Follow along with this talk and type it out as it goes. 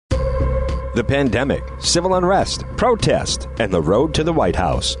The pandemic, civil unrest, protest, and the road to the White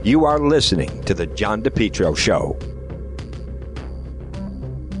House. You are listening to The John DePetro Show.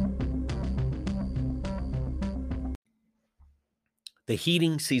 The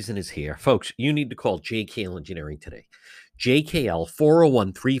heating season is here. Folks, you need to call JKL Engineering today. JKL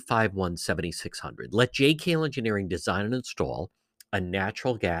 401-351-7600. Let JKL Engineering design and install a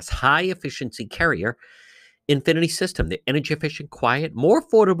natural gas high-efficiency carrier Infinity system. The energy efficient, quiet, more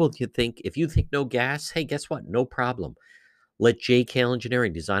affordable than you think. If you think no gas, hey, guess what? No problem. Let JKL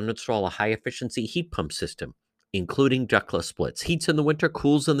Engineering design and install a high-efficiency heat pump system, including ductless splits. Heats in the winter,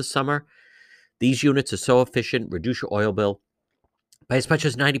 cools in the summer. These units are so efficient, reduce your oil bill by as much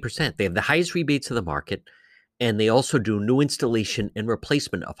as 90%. They have the highest rebates in the market, and they also do new installation and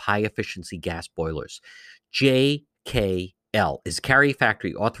replacement of high-efficiency gas boilers. JKL is Carrier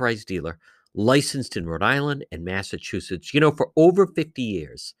Factory authorized dealer, licensed in Rhode Island and Massachusetts. You know, for over 50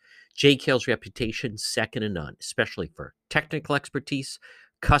 years, JKL's reputation second to none, especially for technical expertise,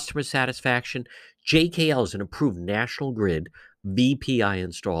 customer satisfaction. JKL is an approved National Grid VPI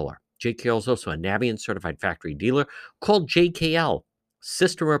installer. JKL is also a Navient certified factory dealer. Call JKL.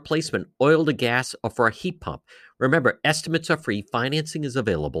 System replacement, oil to gas, or for a heat pump. Remember, estimates are free. Financing is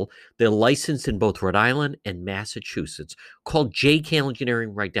available. They're licensed in both Rhode Island and Massachusetts. Call JKL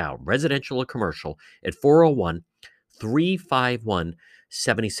Engineering right now, residential or commercial, at 401-351-7600.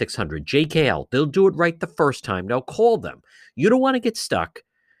 JKL, they'll do it right the first time. Now call them. You don't want to get stuck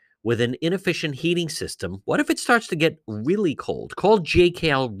with an inefficient heating system. What if it starts to get really cold? Call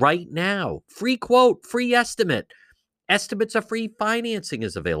JKL right now. Free quote, free estimate. Estimates are free. Financing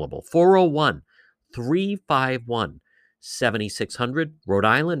is available. 401-351-7600. Rhode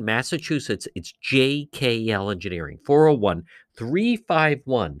Island, Massachusetts. It's JKL Engineering.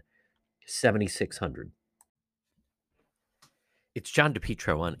 401-351-7600. It's John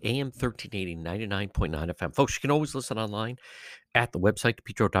DePetro on AM 1380, 99.9 FM. Folks, you can always listen online at the website,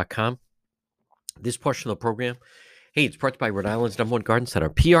 depetro.com. This portion of the program, hey, it's brought to you by Rhode Island's #1 garden center,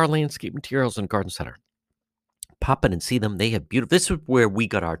 PR Landscape Materials and Garden Center. Pop in and see them. They have beautiful. This is where we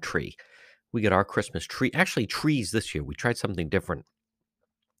got our tree. We got our Christmas tree. Actually, trees this year. We tried something different.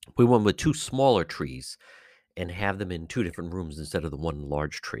 We went with 2 smaller trees and have them in 2 different rooms instead of the one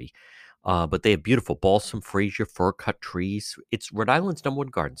large tree. But they have beautiful balsam, Fraser, fir cut trees. It's Rhode Island's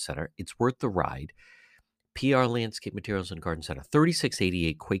 #1 garden center. It's worth the ride. PR Landscape Materials and Garden Center,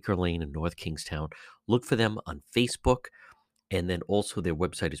 3688 Quaker Lane in North Kingstown. Look for them on Facebook. And then also their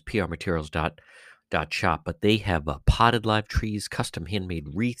website is prmaterials.shop. But they have potted live trees, custom handmade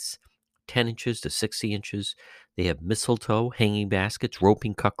wreaths, 10 inches to 60 inches. They have mistletoe, hanging baskets,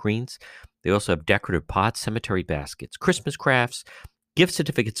 roping cut greens. They also have decorative pots, cemetery baskets, Christmas crafts. Gift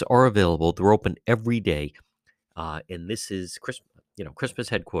certificates are available. They're open every day. And this is Christmas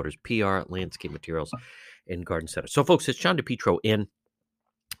headquarters, PR Landscape Materials and Garden Center. So, folks, it's John DePetro, and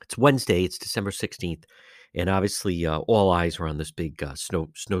it's Wednesday. It's December 16th. And obviously, all eyes are on this big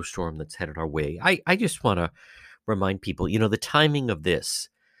snowstorm that's headed our way. I just want to remind people, the timing of this,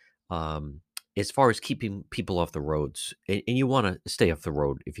 as far as keeping people off the roads, and you want to stay off the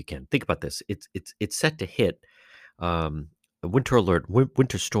road if you can. Think about this. It's set to hit a winter alert,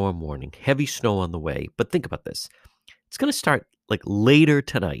 winter storm warning, heavy snow on the way. But think about this. It's going to start like later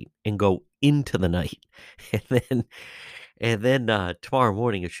tonight and go into the night. And then tomorrow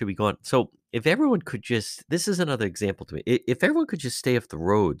morning, it should be gone. So if everyone could just, this is another example to me. If everyone could just stay off the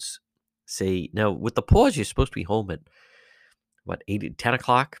roads, say, now with the pause, you're supposed to be home at, 8, 10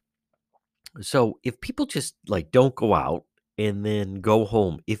 o'clock? So if people just don't go out and then go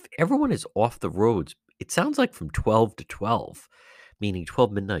home, if everyone is off the roads, it sounds like from 12 to 12, meaning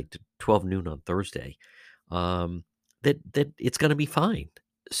 12 midnight to 12 noon on Thursday, that it's going to be fine.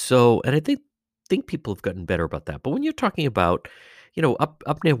 So, and I think people have gotten better about that. But when you're talking about,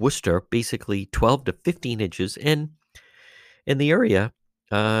 up near Worcester, basically 12 to 15 inches, and in the area,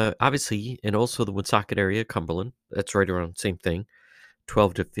 obviously, and also the Woonsocket area, Cumberland, that's right around the same thing,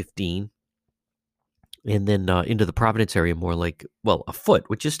 12 to 15. And then into the Providence area, more like, a foot,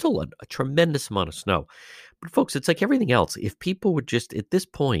 which is still a tremendous amount of snow. But folks, it's like everything else. If people would just, at this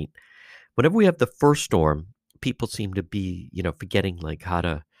point, whenever we have the first storm, people seem to be, forgetting how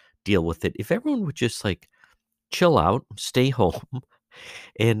to deal with it. If everyone would just chill out, stay home,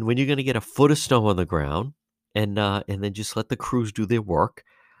 and when you're going to get a foot of snow on the ground, and then just let the crews do their work,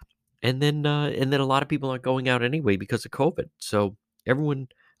 and then a lot of people aren't going out anyway because of COVID. So everyone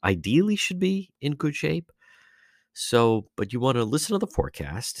ideally should be in good shape. So, but you want to listen to the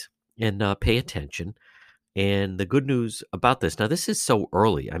forecast and pay attention. And the good news about this, now this is so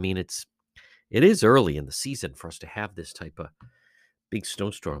early. I mean, it is early in the season for us to have this type of big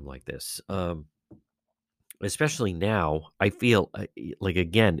snowstorm like this. Especially now, I feel like,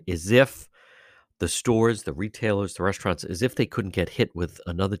 again, as if the stores, the retailers, the restaurants, as if they couldn't get hit with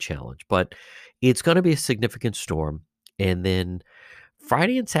another challenge. But it's going to be a significant storm. And then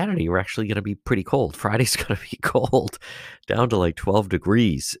Friday and Saturday are actually going to be pretty cold. Friday's going to be cold, down to like 12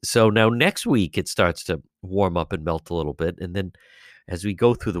 degrees. So now next week it starts to warm up and melt a little bit. And then as we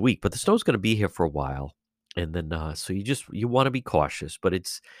go through the week, but the snow's going to be here for a while. And then, so you want to be cautious, but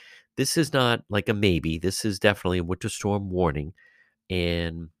this is not like a maybe. This is definitely a winter storm warning.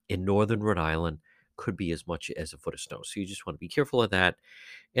 And in northern Rhode Island, could be as much as a foot of snow. So you just want to be careful of that.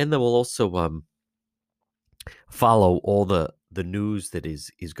 And then we'll also follow all the news that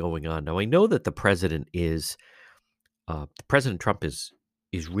is going on. Now I know that the president is President Trump is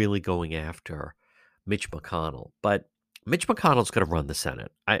really going after Mitch McConnell, but Mitch McConnell's going to run the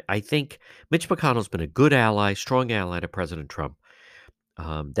Senate. I think Mitch McConnell's been a good ally, strong ally to President Trump.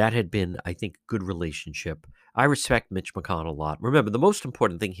 That had been, I think, a good relationship. I respect Mitch McConnell a lot. Remember, the most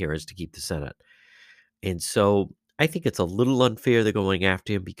important thing here is to keep the Senate. And so I think it's a little unfair they're going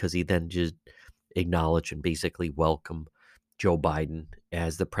after him because he then just acknowledged and basically welcomed Joe Biden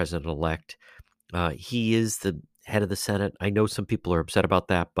as the president-elect. He is the head of the Senate. I know some people are upset about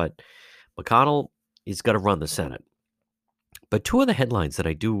that, but McConnell is going to run the Senate. But two of the headlines that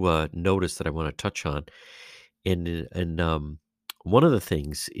I do notice that I want to touch on, and one of the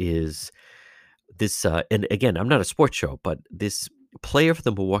things is this, and again, I'm not a sports show, but this player for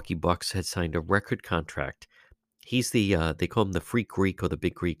the Milwaukee Bucks has signed a record contract. He's the they call him the Freak Greek or the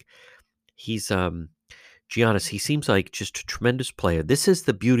Big Greek. He's Giannis. He seems like just a tremendous player. This is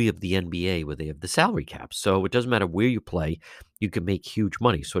the beauty of the NBA, where they have the salary cap. So it doesn't matter where you play, you can make huge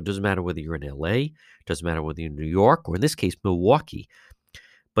money. So it doesn't matter whether you're in LA, it doesn't matter whether you're in New York, or in this case, Milwaukee.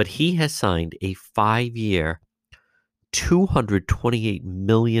 But he has signed a 5-year, $228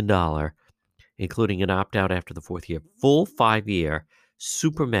 million, including an opt-out after the 4th year, full 5-year,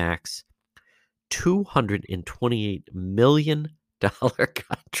 Supermax, $228 million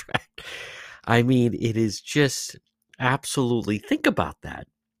contract. I mean, it is just absolutely, think about that.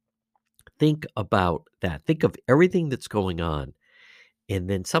 Think about that. Think of everything that's going on. And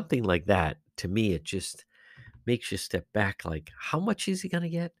then something like that, to me, it just makes you step back like, how much is he going to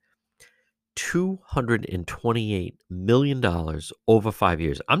get? $228 million over 5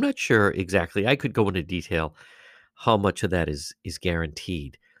 years. I'm not sure exactly. I could go into detail how much of that is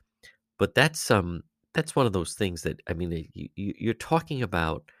guaranteed. But that's one of those things that, I mean, you're talking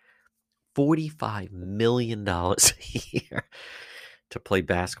about $45 million a year to play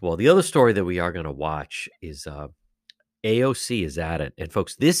basketball. The other story that we are going to watch is AOC is at it. And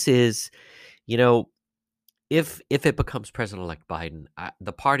folks, this is, if it becomes President-elect Biden,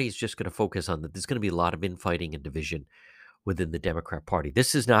 the party is just going to focus on that. There's going to be a lot of infighting and division within the Democrat Party.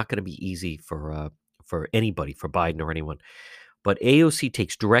 This is not going to be easy for anybody, for Biden or anyone. But AOC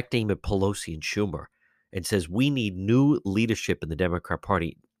takes direct aim at Pelosi and Schumer and says, we need new leadership in the Democrat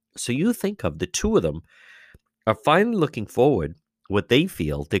Party. So you think of the two of them are finally looking forward, what they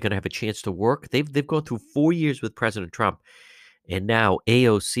feel they're going to have a chance to work. They've gone through 4 years with President Trump. And now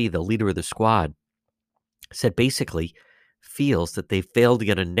AOC, the leader of the squad, said basically feels that they failed to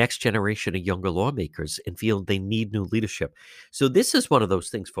get a next generation of younger lawmakers and feel they need new leadership. So this is one of those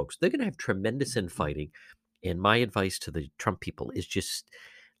things, folks. They're going to have tremendous infighting. And my advice to the Trump people is just,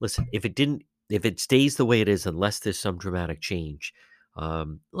 listen, if it stays the way it is, unless there's some dramatic change,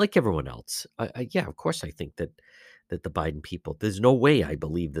 like everyone else, yeah, of course, I think that the Biden people, there's no way I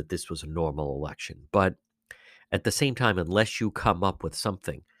believe that this was a normal election. But at the same time, unless you come up with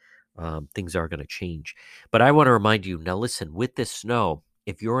something, things are going to change. But I want to remind you, now listen, with this snow,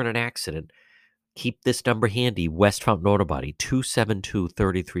 if you're in an accident, keep this number handy, West Fountain Auto Body,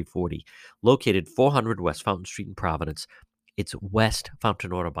 272-3340, located 400 West Fountain Street in Providence. It's West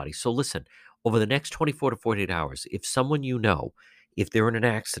Fountain Auto Body. So listen, over the next 24 to 48 hours, if someone if they're in an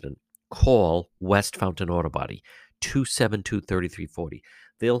accident, call West Fountain Auto Body, 272-3340.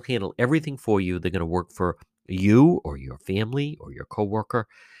 They'll handle everything for you. They're going to work for you or your family or your coworker,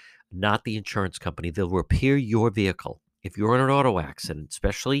 not the insurance company. They'll repair your vehicle. If you're in an auto accident,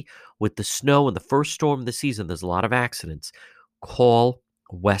 especially with the snow and the first storm of the season, there's a lot of accidents. Call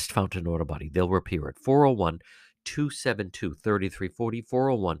West Fountain Auto Body. They'll repair it.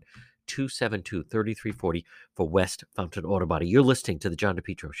 401-272-3340. 401-272-3340 for West Fountain Auto Body. You're listening to the John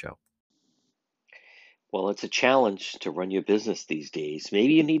DePietro Show. Well, it's a challenge to run your business these days.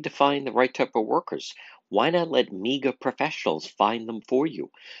 Maybe you need to find the right type of workers. Why not let MEGA Professionals find them for you?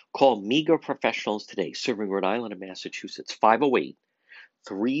 Call MEGA Professionals today, serving Rhode Island and Massachusetts,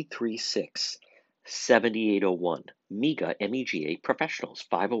 508-336-6900. 7801. MEGA, M-E-G-A, Professionals,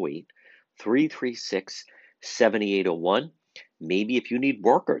 508-336-7801. Maybe if you need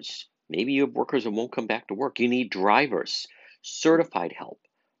workers, maybe you have workers that won't come back to work. You need drivers, certified help,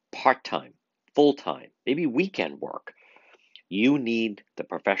 part-time, full-time, maybe weekend work. You need the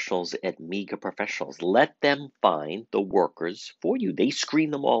professionals at MEGA Professionals. Let them find the workers for you. They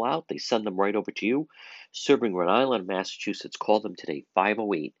screen them all out. They send them right over to you. Serving Rhode Island, Massachusetts. Call them today,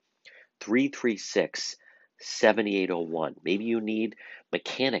 508-336-7801. Maybe you need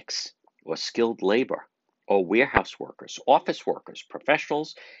mechanics or skilled labor or warehouse workers, office workers,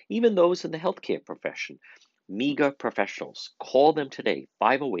 professionals, even those in the healthcare profession. MEGA Professionals. Call them today,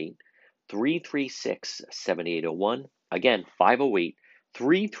 508-336-7801. Again,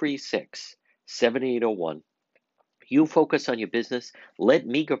 508-336-7801. You focus on your business. Let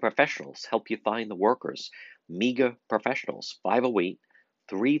MEGA Professionals help you find the workers. MEGA Professionals,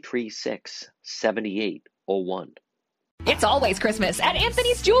 508-336-7801. It's always Christmas at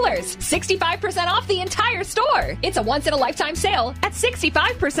Anthony's Jewelers. 65% off the entire store. It's a once-in-a-lifetime sale at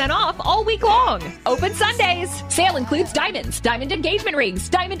 65% off all week long. Open Sundays. Sale includes diamonds, diamond engagement rings,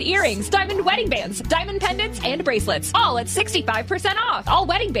 diamond earrings, diamond wedding bands, diamond pendants, and bracelets. All at 65% off. All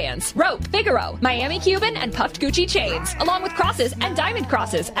wedding bands, rope, Figaro, Miami Cuban, and puffed Gucci chains, along with crosses and diamond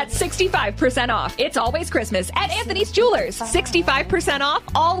crosses at 65% off. It's always Christmas at Anthony's Jewelers. 65% off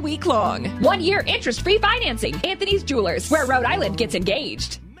all week long. 1 year interest-free financing. Anthony's Jewelers, where Rhode Island gets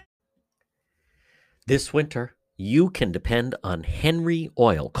engaged. This winter, you can depend on Henry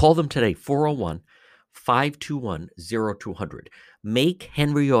Oil. Call them today, 401-521-0200. Make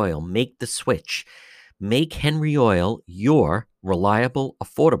Henry Oil, make the switch. Make Henry Oil your reliable,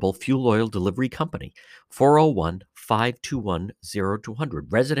 affordable fuel oil delivery company. 401-521-0200.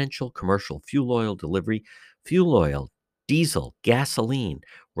 Residential, commercial fuel oil delivery, fuel oil, diesel, gasoline,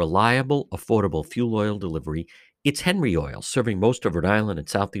 reliable, affordable fuel oil delivery. It's Henry Oil, serving most of Rhode Island and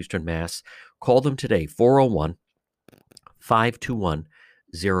southeastern Mass. Call them today,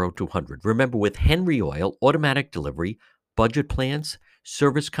 401-521-0200. Remember, with Henry Oil, automatic delivery, budget plans,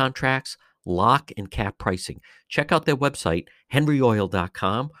 service contracts, lock and cap pricing. Check out their website,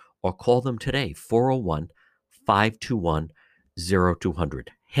 henryoil.com, or call them today, 401-521-0200.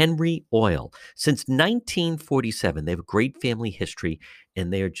 Henry Oil. Since 1947, they have a great family history,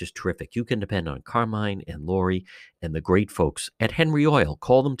 and they are just terrific. You can depend on Carmine and Lori and the great folks at Henry Oil.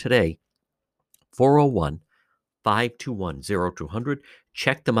 Call them today, 401-521-0200.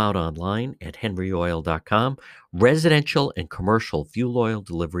 Check them out online at henryoil.com. Residential and commercial fuel oil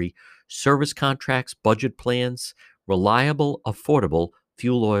delivery, service contracts, budget plans, reliable, affordable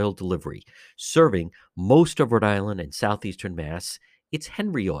fuel oil delivery. Serving most of Rhode Island and southeastern Mass, it's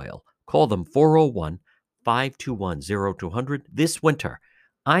Henry Oil. Call them 401-521-0200. This winter,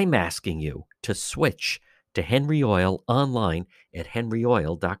 I'm asking you to switch to Henry Oil online at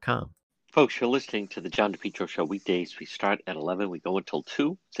henryoil.com. Folks, you're listening to the John DePietro Show weekdays. We start at 11. We go until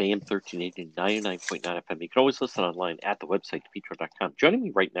 2. It's AM 1380, 99.9 FM. You can always listen online at the website, depetro.com. Joining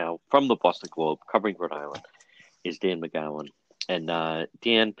me right now from the Boston Globe, covering Rhode Island, is Dan McGowan. And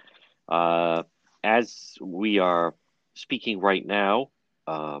Dan, as we are speaking right now,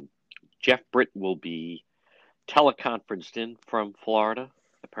 Jeff Britt will be teleconferenced in from Florida.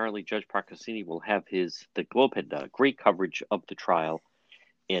 Apparently, Judge Procaccini will have the Globe had great coverage of the trial.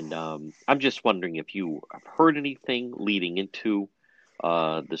 And I'm just wondering if you have heard anything leading into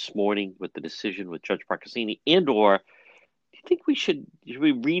this morning with the decision with Judge Procaccini, and or do you think should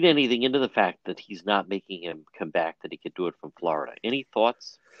we read anything into the fact that he's not making him come back, that he could do it from Florida? Any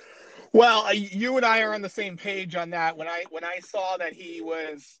thoughts? Well, you and I are on the same page on that. When I saw that he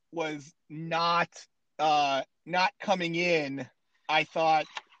was not coming in, I thought,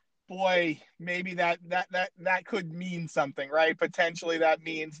 boy, maybe that could mean something, right? Potentially that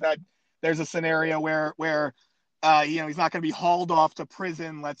means that there's a scenario where he's not going to be hauled off to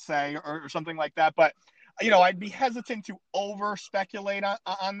prison, let's say, or something like that. But I'd be hesitant to over speculate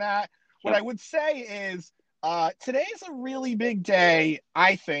on that. What I would say is, today's a really big day,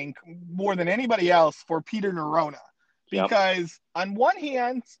 I think, more than anybody else, for Peter Neronha. Because on one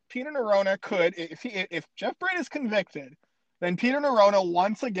hand, Peter Neronha could, if Jeff Britt is convicted, then Peter Neronha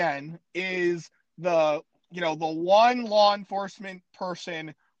once again is the one law enforcement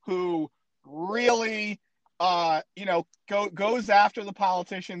person who really goes after the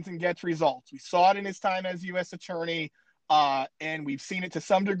politicians and gets results. We saw it in his time as U.S. attorney. And we've seen it to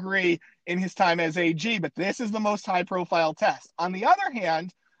some degree in his time as AG, but this is the most high-profile test. On the other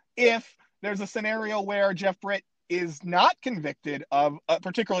hand, if there's a scenario where Jeff Britt is not convicted of,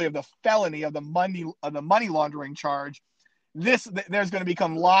 particularly of the felony of the money laundering charge, there's going to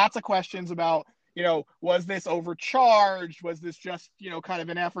become lots of questions about was this overcharged? Was this just, kind of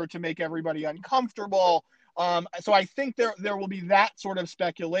an effort to make everybody uncomfortable? So I think there will be that sort of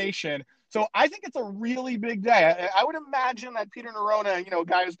speculation. So I think it's a really big day. I would imagine that Peter Neronha, a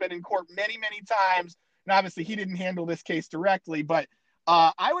guy who's been in court many, many times, and obviously he didn't handle this case directly, but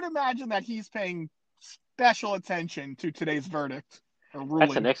I would imagine that he's paying special attention to today's verdict or ruling.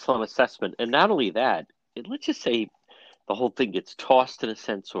 That's an excellent assessment. And not only that, let's just say the whole thing gets tossed in a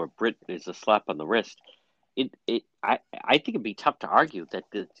sense, or Brit is a slap on the wrist. I think it'd be tough to argue that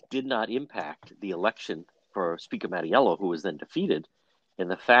this did not impact the election for Speaker Mattiello, who was then defeated, and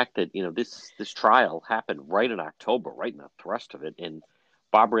the fact that this trial happened right in October, right in the thrust of it, and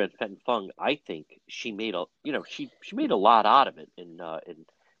Barbara Ann Fenton-Fung, I think she made she made a lot out of it, and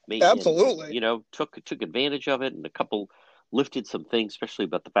made absolutely took advantage of it, and a couple lifted some things, especially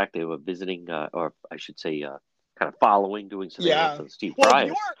about the fact they were visiting, or I should say, kind of following, doing something else on Steve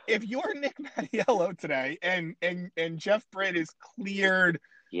Bryant. If you're Nick Mattiello today, and Jeff Britt is cleared,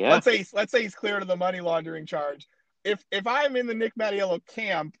 yeah, let's say he's cleared of the money laundering charge. If I'm in the Nick Mattiello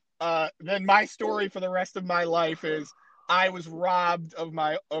camp, then my story for the rest of my life is I was robbed of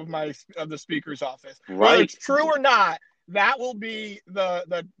the speaker's office. Right. Whether it's true or not, that will be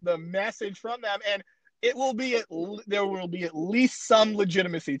the message from them, and there will be at least some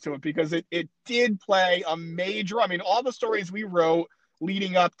legitimacy to it, because it did play a major. I mean, all the stories we wrote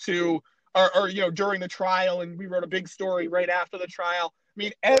leading up to, or during the trial, and we wrote a big story right after the trial. I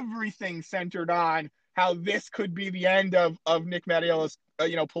mean, everything centered on how this could be the end of Nick Mattiello's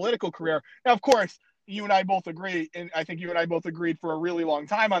political career. Now, of course, you and I both agree, and I think you and I both agreed for a really long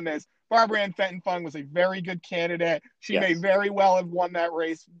time on this. Barbara Ann Fenton-Fung was a very good candidate. She may very well have won that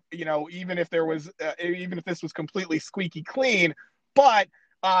race, even if this was completely squeaky clean. But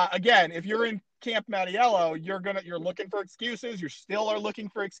again, if you're in Camp Mattiello, you're looking for excuses. You still are looking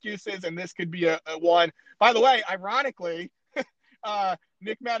for excuses, and this could be a one. By the way, ironically,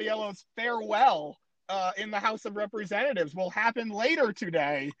 Nick Mattiello's farewell in the House of Representatives will happen later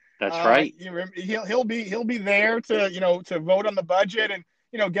today. That's right. He'll be there to vote on the budget and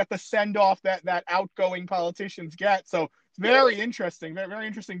get the send off that outgoing politicians get. So it's very interesting, very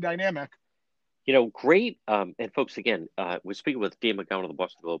interesting dynamic. Great. And folks, again, we're speaking with Dan McGowan of the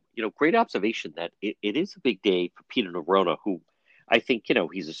Boston Globe. Great observation that it is a big day for Peter Neronha, who I think,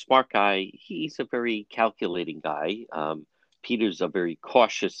 he's a smart guy. He's a very calculating guy. Peter's a very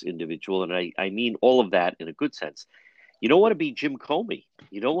cautious individual, and I mean all of that in a good sense. You don't want to be Jim Comey.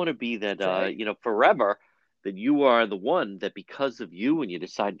 You don't want to be that, forever, that you are the one that because of you and you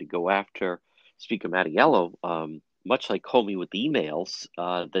decide to go after Speaker Mattiello, much like Comey with emails,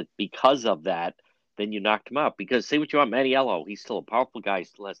 that because of that, then you knocked him out. Because say what you want, Mattiello, he's still a powerful guy. He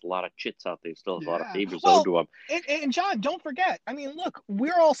still has a lot of chits out there. He still has a lot of favors owed to him. And John, don't forget, I mean, look,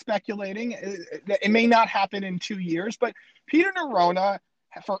 we're all speculating that it may not happen in 2 years, but Peter Neronha,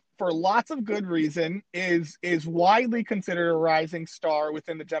 for lots of good reason, is widely considered a rising star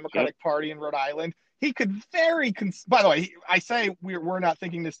within the Democratic Party in Rhode Island. He could by the way, I say we're not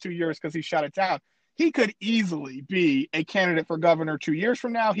thinking this 2 years because he shut it down. He could easily be a candidate for governor 2 years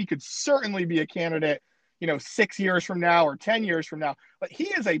from now. He could certainly be a candidate, 6 years from now or 10 years from now. But he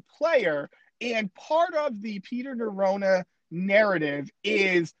is a player, and part of the Peter Neronha narrative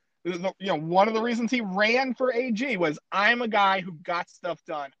is, one of the reasons he ran for AG was, I'm a guy who got stuff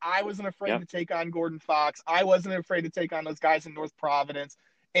done. I wasn't afraid to take on Gordon Fox. I wasn't afraid to take on those guys in North Providence.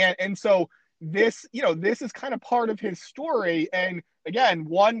 And so this is kind of part of his story. And again,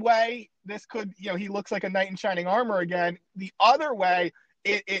 one way this could, he looks like a knight in shining armor again. The other way,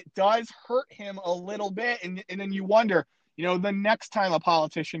 it does hurt him a little bit. And then you wonder, the next time a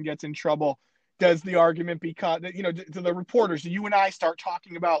politician gets in trouble, does the argument become, to the reporters, do you and I start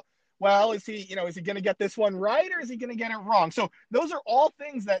talking about, well, is he going to get this one right, or is he going to get it wrong? So those are all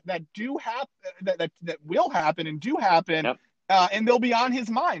things that do happen, that will happen and do happen. And they'll be on his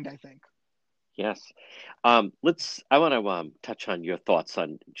mind, I think. Yes. I want to touch on your thoughts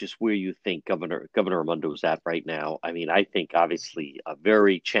on just where you think Governor Raimondo is at right now. I mean, I think obviously a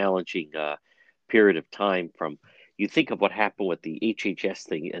very challenging period of time from, you think of what happened with the HHS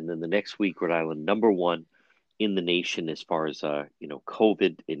thing, and then the next week, Rhode Island, #1 in the nation as far as,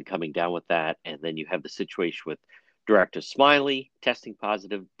 COVID and coming down with that. And then you have the situation with Director Smiley testing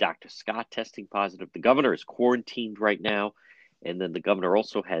positive, Dr. Scott testing positive. The governor is quarantined right now. And then the governor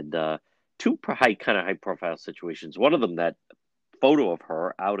also had two high-profile situations. One of them, that photo of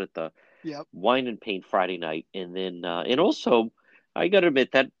her out at the Wine and Paint Friday night. And then, and also, I got to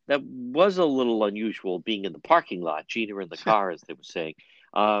admit that was a little unusual, being in the parking lot, Gina in the car, as they were saying.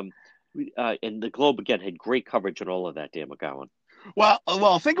 And the Globe, again, had great coverage on all of that, Dan McGowan.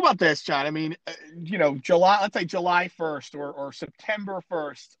 Well, think about this, John. I mean, let's say July 1st or September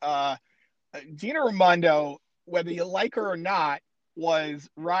 1st. Gina Raimondo, whether you like her or not, was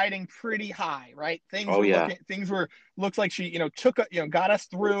riding pretty high, right? Oh yeah. Looks like she, got us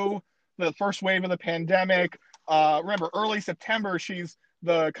through the first wave of the pandemic. Remember, early September, she's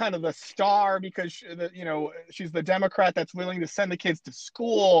the kind of the star because she's the Democrat that's willing to send the kids to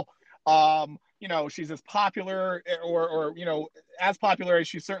school. She's as popular or as popular as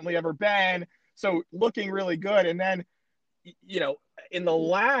she's certainly ever been. So looking really good. And then, in the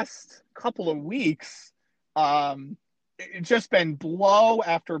last couple of weeks, it's just been blow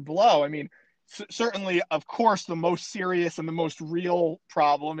after blow. I mean, certainly, of course, the most serious and the most real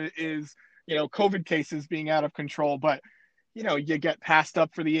problem is, COVID cases being out of control. But, you get passed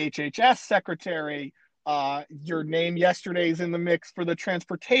up for the HHS secretary. Your name yesterday is in the mix for the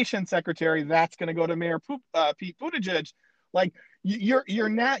transportation secretary. That's going to go to Mayor Pete Buttigieg. Like,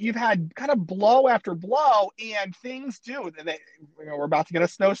 you've had kind of blow after blow, and things do. We're about to get a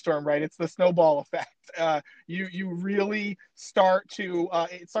snowstorm, right? It's the snowball effect. You really start to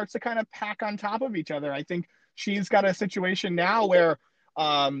it starts to kind of pack on top of each other. I think she's got a situation now where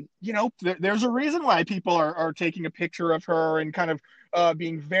there's a reason why people are taking a picture of her and kind of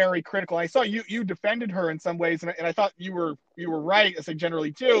being very critical. I saw you defended her in some ways, and I thought you were right, as I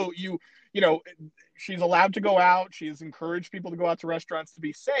generally do. She's allowed to go out. She's encouraged people to go out to restaurants to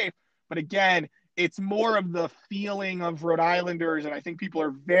be safe. But again, it's more of the feeling of Rhode Islanders, and I think people are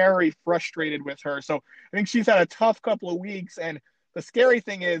very frustrated with her. So I think she's had a tough couple of weeks, and the scary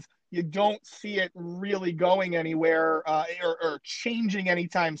thing is you don't see it really going anywhere or changing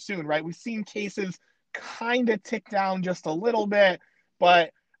anytime soon, right? We've seen cases kind of tick down just a little bit,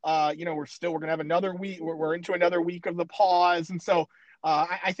 but we're going to have another week. We're into another week of the pause, and so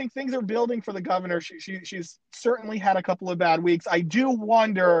I think things are building for the governor. She's certainly had a couple of bad weeks. I do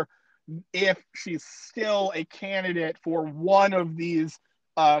wonder if she's still a candidate for one of these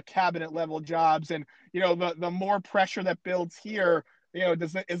cabinet level jobs. And, the more pressure that builds here,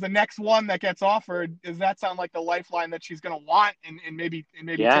 is the next one that gets offered, does that sound like the lifeline that she's going to want and maybe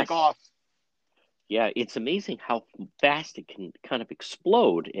Yes. take off? Yeah, it's amazing how fast it can kind of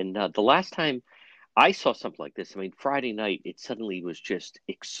explode. And the last time I saw something like this, I mean, Friday night, it suddenly was just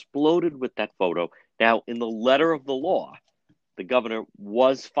exploded with that photo. Now, in the letter of the law, the governor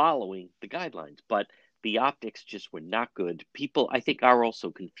was following the guidelines, but the optics just were not good. People, I think, are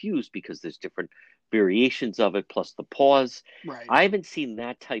also confused because there's different variations of it, plus the pause. Right. I haven't seen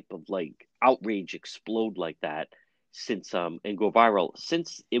that type of outrage explode like that since and go viral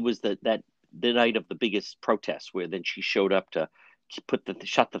since it was the night of the biggest protest, where then she showed up to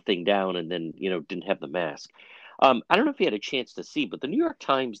shut the thing down and then didn't have the mask. I don't know if you had a chance to see, but the New York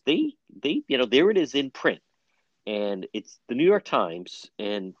Times, they there it is in print, and it's the New York Times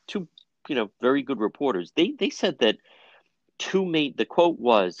and two very good reporters. They said that the quote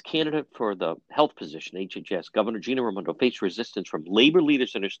was, candidate for the health position, HHS, Governor Gina Raimondo faced resistance from labor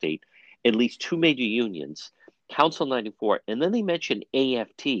leaders in her state, at least two major unions, Council 94, and then they mentioned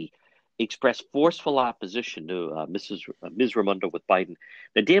AFT expressed forceful opposition to Ms. Raimondo with Biden.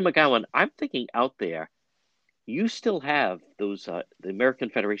 Now, Dan McGowan, I'm thinking out there, you still have those the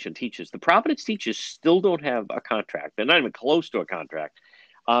American Federation teachers. The Providence teachers still don't have a contract. They're not even close to a contract.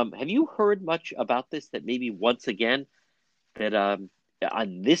 Have you heard much about this? That maybe once again that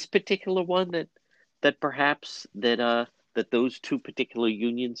on this particular one that perhaps that those two particular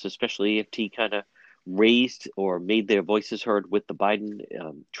unions, especially AFT, kind of raised or made their voices heard with the Biden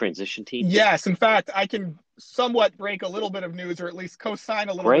transition team? Yes. In fact, I can somewhat break a little bit of news, or at least co-sign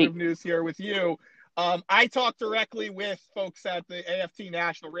a little bit of news here with you. I talked directly with folks at the AFT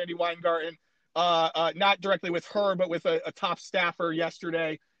National, Randi Weingarten, not directly with her, but with a top staffer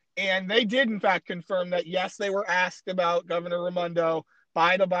yesterday. And they did, in fact, confirm that, yes, they were asked about Governor Raimondo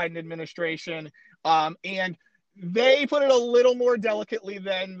by the Biden administration. And they put it a little more delicately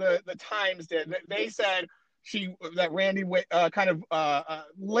than the Times did. They said that Randi kind of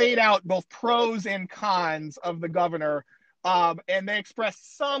laid out both pros and cons of the governor, and they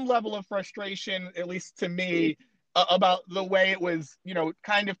expressed some level of frustration, at least to me, about the way it was,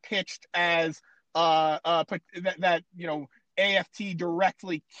 kind of pitched as that AFT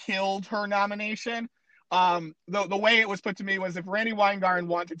directly killed her nomination. The way it was put to me was, if Randi Weingarten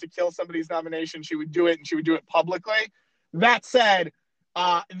wanted to kill somebody's nomination, she would do it, and she would do it publicly. That said,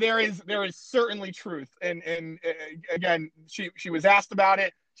 there is certainly truth, and again, she was asked about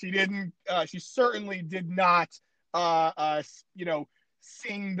it. She didn't. She certainly did not.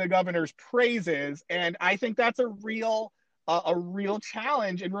 Sing the governor's praises, and I think that's a real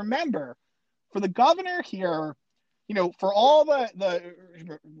challenge. And remember, for the governor here, for all the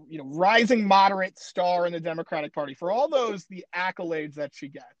rising moderate star in the Democratic Party, for all the accolades that she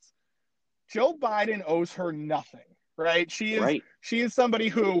gets, Joe Biden owes her nothing, right? She is somebody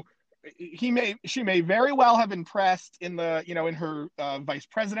who she may very well have impressed in her vice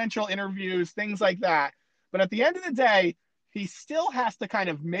presidential interviews, things like that. But at the end of the day, he still has to kind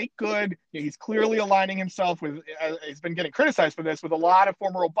of make good. He's clearly aligning himself with, he's been getting criticized for this, with a lot of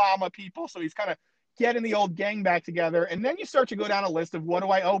former Obama people. So he's kind of getting the old gang back together. And then you start to go down a list of, what do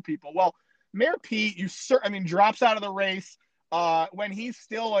I owe people? Well, Mayor Pete, drops out of the race when he's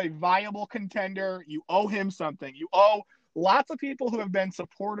still a viable contender. You owe him something. You owe lots of people who have been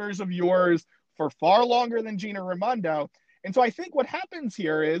supporters of yours for far longer than Gina Raimondo. And so I think what happens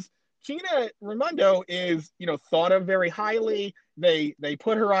here is, Gina Raimondo is, thought of very highly. They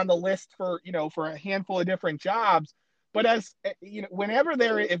put her on the list for a handful of different jobs. But as whenever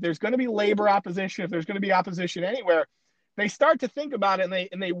if there's going to be labor opposition, if there's going to be opposition anywhere, they start to think about it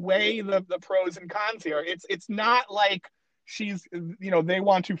and they weigh the pros and cons here. It's not like she's, they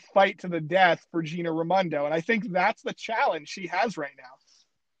want to fight to the death for Gina Raimondo. And I think that's the challenge she has right now.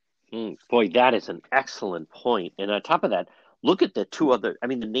 Boy, that is an excellent point. And on top of that, look at the two other,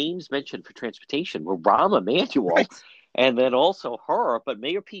 the names mentioned for transportation were Rahm Emanuel, right, and then also her. But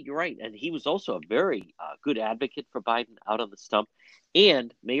Mayor Pete, you're right. And he was also a very good advocate for Biden out on the stump.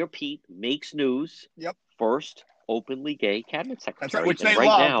 And Mayor Pete makes news. Yep. First openly gay cabinet secretary. That's right, which and they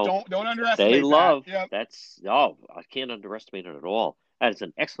love. Now, don't underestimate they love. Yep. I can't underestimate it at all. That is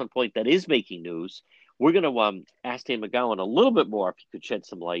an excellent point. That is making news. We're going to ask Dan McGowan a little bit more, if you could shed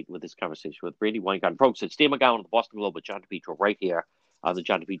some light with this conversation with Brandy Weingarten. Folks, it's Dan McGowan of the Boston Globe with John DePietro right here on the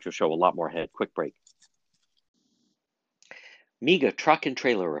John DePietro Show. A lot more ahead. Quick break. Miga Truck and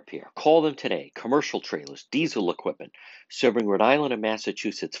Trailer Repair. Call them today. Commercial trailers, diesel equipment, serving Rhode Island and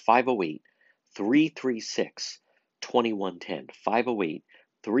Massachusetts. 508-336-2110.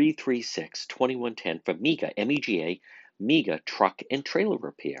 508-336-2110 for Miga, MEGA. Miga Truck and Trailer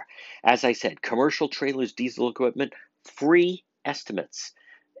Repair. As I said, commercial trailers, diesel equipment, free estimates,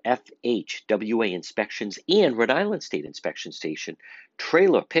 FHWA inspections, and Rhode Island State Inspection Station,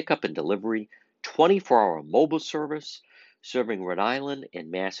 trailer pickup and delivery, 24-hour mobile service, serving Rhode Island and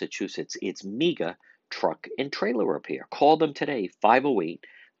Massachusetts. It's Miga Truck and Trailer Repair. Call them today,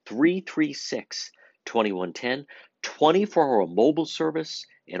 508-336-2110, 24-hour mobile service,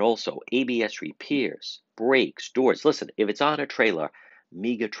 and also ABS repairs, brakes, doors. Listen, if it's on a trailer,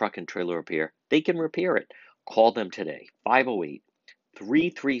 Miga Truck and Trailer Repair, they can repair it. Call them today,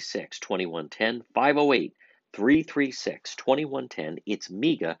 508-336-2110, 508-336-2110. It's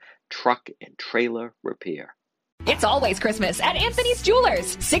Miga Truck and Trailer Repair. It's always Christmas at Anthony's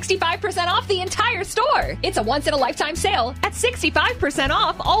Jewelers. 65% off the entire store. It's a once-in-a-lifetime sale at 65%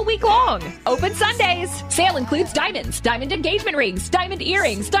 off all week long. Open Sundays. Sale includes diamonds, diamond engagement rings, diamond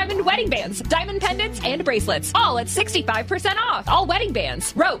earrings, diamond wedding bands, diamond pendants, and bracelets. All at 65% off. All wedding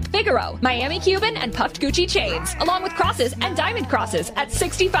bands, rope, Figaro, Miami Cuban, and puffed Gucci chains, along with crosses and diamond crosses at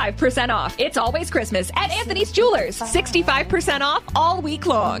 65% off. It's always Christmas at Anthony's Jewelers. 65% off all week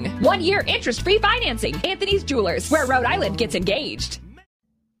long. 1 year interest-free financing. Anthony's Jewelers, where Rhode Island gets engaged.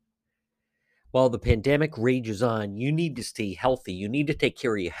 While the pandemic rages on, you need to stay healthy. You need to take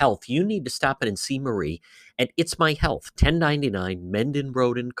care of your health. You need to stop in and see Marie at It's My Health, 1099 Mendon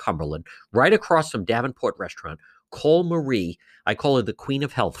Road in Cumberland, right across from Davenport Restaurant. Call Marie. I call her the Queen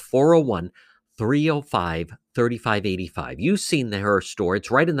of Health, 401-305-3585. You've seen her store. It's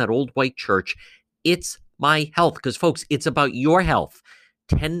right in that old white church. It's My Health, because, folks, it's about your health.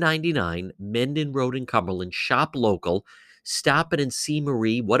 1099 Mendon Road in Cumberland. Shop local. Stop in and see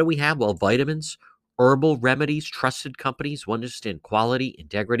Marie. What do we have? Well, vitamins, herbal remedies, trusted companies who understand quality,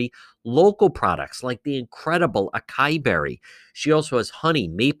 integrity, local products like the incredible acai berry. She also has honey,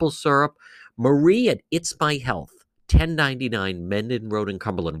 maple syrup. Marie at It's My Health, 1099 Mendon Road in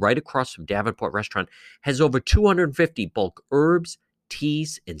Cumberland, right across from Davenport Restaurant, has over 250 bulk herbs,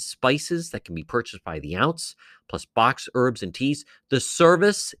 teas, and spices that can be purchased by the ounce, plus box herbs and teas. The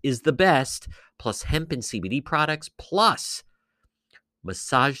service is the best, plus hemp and CBD products, plus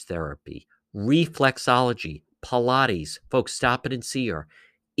massage therapy, reflexology, Pilates. Folks, stop it and see her.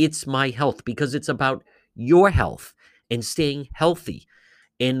 It's My Health, because it's about your health and staying healthy.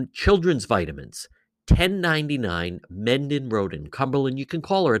 And children's vitamins, 1099 Mendon Road in Cumberland. You can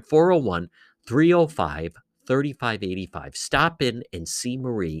call her at 401-305-3585. Stop in and see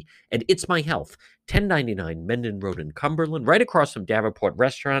Marie. And It's My Health, 1099 Mendon Road in Cumberland, right across from Davenport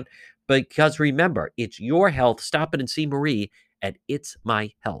Restaurant. Because remember, it's your health. Stop in and see Marie at It's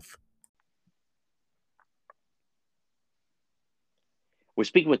My Health. We're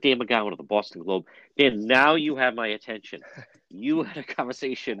speaking with Dan McGowan of the Boston Globe. Dan, now you have my attention. You had a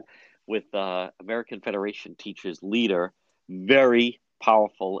conversation with American Federation Teachers leader, very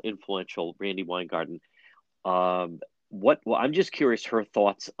powerful, influential Randi Weingarten. I'm just curious her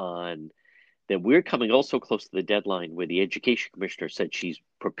thoughts on that. We're coming also close to the deadline where the education commissioner said she's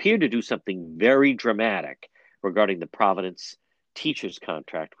prepared to do something very dramatic regarding the Providence teachers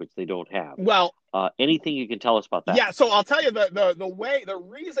contract, which they don't have. Well, anything you can tell us about that? Yeah, so I'll tell you the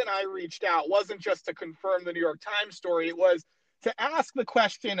reason I reached out wasn't just to confirm the New York Times story. It was to ask the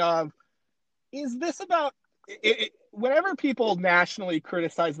question of, is this about whenever people nationally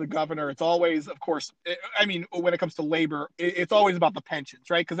criticize the governor, it's always, of course, when it comes to labor, it's always about the pensions,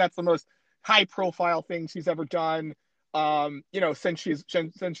 right? Because that's the most high profile thing she's ever done, since she's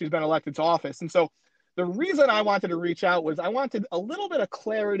been elected to office. And so the reason I wanted to reach out was I wanted a little bit of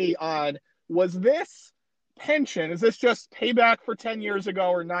clarity on, was this pension, is this just payback for 10 years ago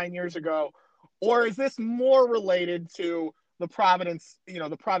or 9 years ago, or is this more related to the Providence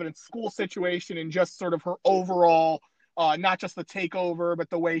school situation and just sort of her overall, not just the takeover, but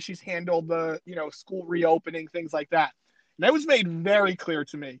the way she's handled the, school reopening, things like that. And that was made very clear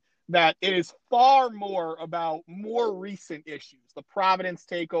to me that it is far more about more recent issues, the Providence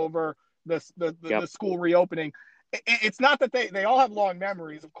takeover, the school reopening. It's not that they all have long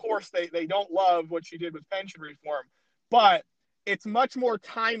memories. Of course, they don't love what she did with pension reform, but it's much more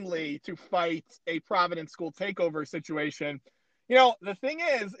timely to fight a Providence school takeover situation. The thing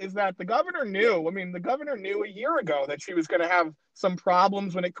is that the governor knew. The governor knew a year ago that she was going to have some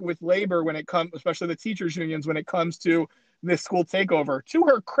problems with labor when it comes, especially the teachers unions, when it comes to this school takeover. To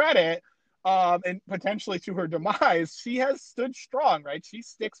her credit, and potentially to her demise, she has stood strong, right? She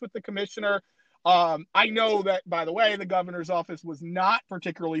sticks with the commissioner. I know that, by the way, the governor's office was not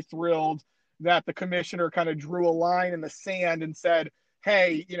particularly thrilled that the commissioner kind of drew a line in the sand and said,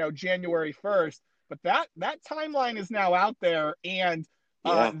 hey, January 1st. But that timeline is now out there, and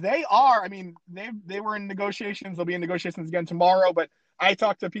they are. They were in negotiations. They'll be in negotiations again tomorrow. But I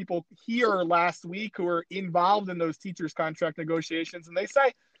talked to people here last week who are involved in those teachers' contract negotiations, and they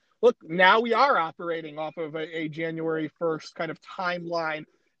say, look, now we are operating off of a January 1st kind of timeline.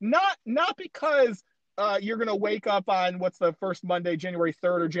 Not because you're going to wake up on what's the first Monday, January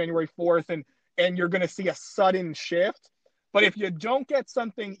 3rd or January 4th, and you're going to see a sudden shift. But if you don't get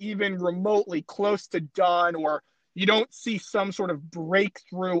something even remotely close to done, or you don't see some sort of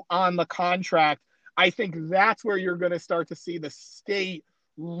breakthrough on the contract, I think that's where you're going to start to see the state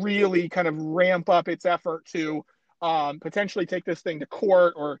really kind of ramp up its effort to potentially take this thing to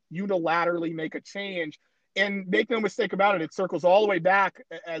court or unilaterally make a change. And make no mistake about it, it circles all the way back,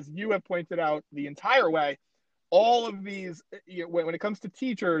 as you have pointed out, the entire way. All of these, when it comes to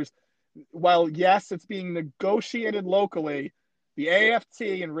teachers, while yes, it's being negotiated locally, the AFT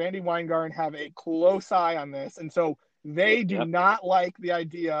and Randi Weingarten have a close eye on this. And so they do not like the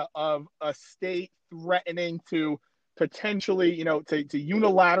idea of a state threatening to potentially, to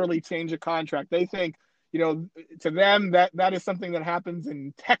unilaterally change a contract. They think, to them, that is something that happens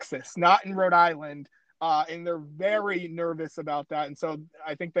in Texas, not in Rhode Island. And they're very nervous about that. And so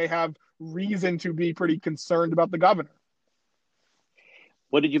I think they have reason to be pretty concerned about the governor.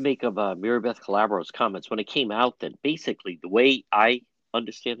 What did you make of Mary Beth Calabro's comments when it came out that basically, the way I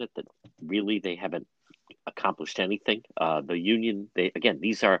understand it, that really they haven't accomplished anything? The union, they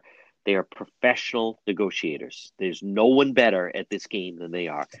are professional negotiators. There's no one better at this game than they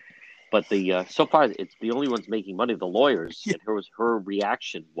are. But so far, it's the only ones making money, the lawyers. And her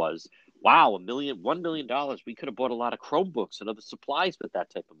reaction was, wow, $1 million. We could have bought a lot of Chromebooks and other supplies with that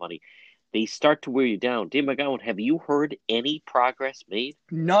type of money. They start to wear you down. Dan McGowan, have you heard any progress made?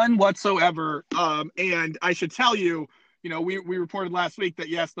 None whatsoever. And I should tell you, we reported last week that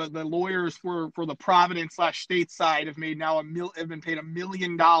yes, the lawyers for the Providence /state side have been paid $1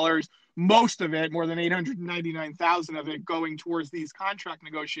 million. Most of it, more than $899,000 of it, going towards these contract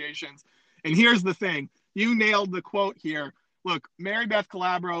negotiations. And here's the thing: you nailed the quote here. Look, Mary Beth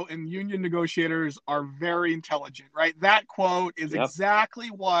Calabro and union negotiators are very intelligent, right? That quote is exactly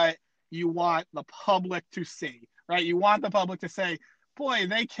what you want the public to see, right? You want the public to say, boy,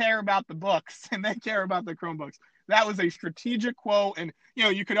 they care about the books and they care about the Chromebooks. That was a strategic quote. And,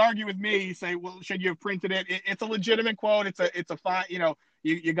 you could argue with me, you say, well, should you have printed it? It's a legitimate quote. It's a fine,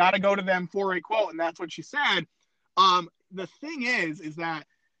 you got to go to them for a quote. And that's what she said. The thing is that,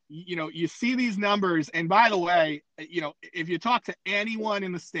 you see these numbers. And by the way, if you talk to anyone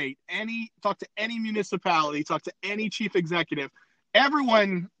in the state, talk to any municipality, talk to any chief executive,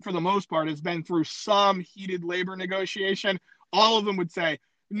 everyone, for the most part, has been through some heated labor negotiation. All of them would say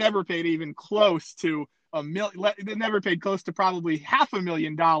never paid even close to they never paid close to probably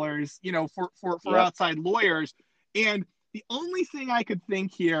 $500,000, for outside lawyers. And the only thing I could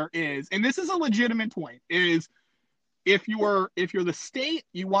think here is, and this is a legitimate point, is if you're the state,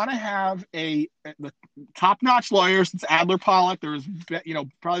 you want to have the top-notch lawyers. It's Adler Pollock. There's,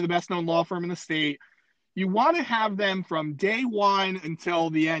 probably the best-known law firm in the state. You want to have them from day one until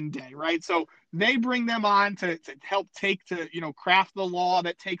the end day, right? So they bring them on to help craft the law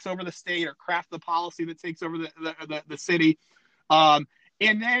that takes over the state, or craft the policy that takes over the city. And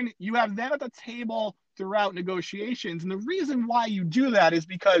then you have them at the table throughout negotiations. And the reason why you do that is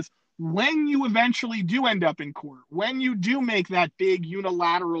because when you eventually do end up in court, when you do make that big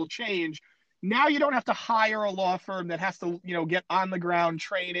unilateral change, now you don't have to hire a law firm that has to, get on the ground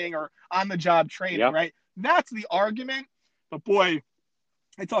training or on the job training, right? That's the argument. But boy,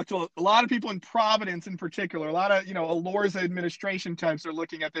 I talked to a lot of people in Providence in particular. A lot of, Alorza administration types are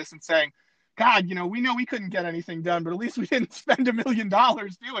looking at this and saying, God, we know we couldn't get anything done, but at least we didn't spend $1 million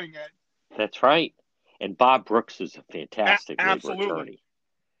doing it. That's right. And Bob Brooks is a fantastic labor attorney.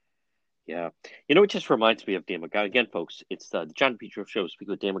 Yeah. It just reminds me of Dan McGowan. Again, folks, it's the John DePietro Show,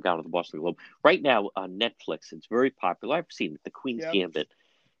 speaking with Dan McGowan of the Boston Globe. Right now on Netflix, it's very popular. I've seen it, The Queen's Gambit.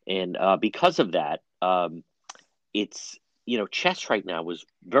 And because of that, it's, chess right now was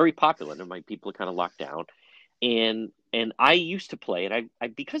very popular. And my people are kind of locked down. And I used to play, and I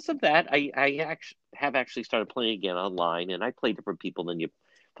because of that, I have actually started playing again online, and I play different people than you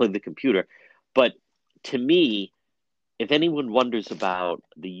play the computer. But to me, if anyone wonders about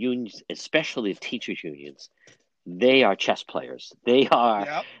the unions, especially the teachers' unions, they are chess players. They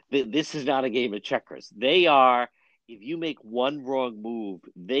are. This is not a game of checkers. They are. If you make one wrong move,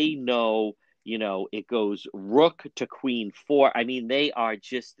 they know. It goes rook to queen 4. I mean, they are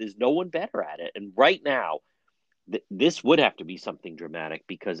just. There's no one better at it. And right now, this would have to be something dramatic,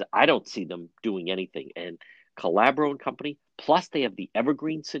 because I don't see them doing anything. And Calabro and company, plus they have the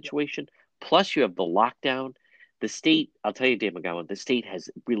Evergreen situation, plus you have the lockdown. The state, I'll tell you, Dan McGowan, the state has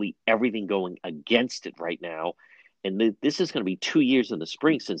really everything going against it right now. And this is going to be 2 years in the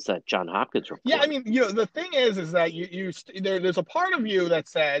spring since that John Hopkins report. Yeah, I mean, the thing is that there's a part of you that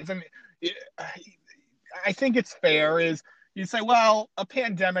says, and I think it's fair, is you say, well, a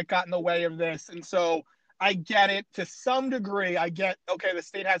pandemic got in the way of this. And so I get it to some degree. I get, okay, the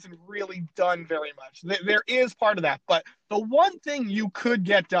state hasn't really done very much. There is part of that. But the one thing you could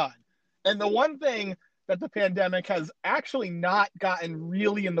get done, and the one thing that the pandemic has actually not gotten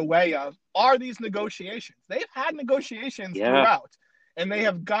really in the way of, are these negotiations. They've had negotiations throughout, and they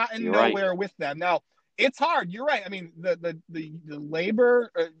have gotten nowhere with them. Now, it's hard. You're right. I mean, the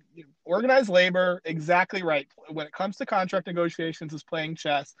labor, organized labor, exactly right. When it comes to contract negotiations, is playing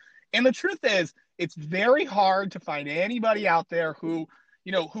chess. And the truth is, it's very hard to find anybody out there who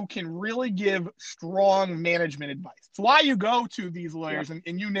can really give strong management advice. It's why you go to these lawyers, and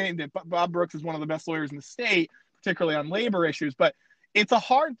you named it. Bob Brooks is one of the best lawyers in the state, particularly on labor issues. But it's a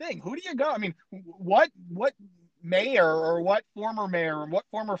hard thing. Who do you go? I mean, what mayor or what former mayor or what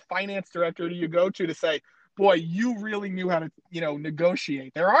former finance director do you go to say, boy, you really knew how to,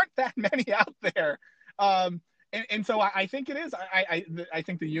 negotiate? There aren't that many out there. And so I think it is. I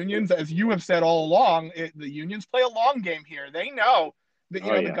think the unions, as you have said all along, the unions play a long game here. They know that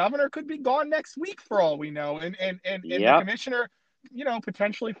the governor could be gone next week for all we know, and the commissioner,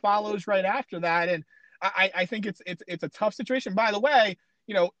 potentially follows right after that. And I think it's a tough situation. By the way,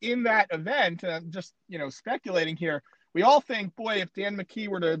 in that event, just speculating here, we all think, boy, if Dan McKee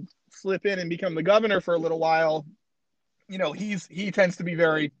were to slip in and become the governor for a little while, he tends to be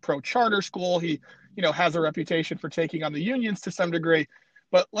very pro charter school. He has a reputation for taking on the unions to some degree.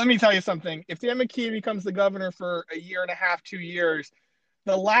 But let me tell you something. If Dan McKee becomes the governor for a year and a half, 2 years,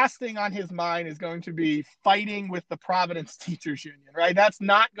 the last thing on his mind is going to be fighting with the Providence Teachers Union, right? That's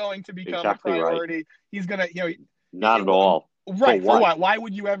not going to become a priority. Right. He's going to, not at all. Right. For what? Why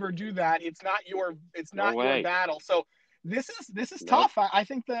would you ever do that? It's not your battle. So this is tough. I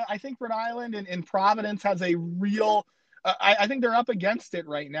think Rhode Island and Providence has a real, I think they're up against it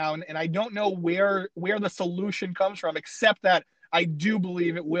right now. And I don't know where the solution comes from, except that I do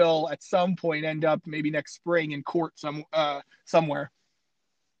believe it will at some point end up maybe next spring in court somewhere.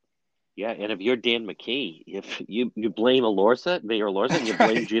 Yeah, and if you're Dan McKee, if you blame Mayor Alorza, and you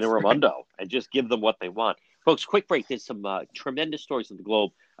blame Gina Raimondo, and just give them what they want. Folks, quick break. There's some tremendous stories in the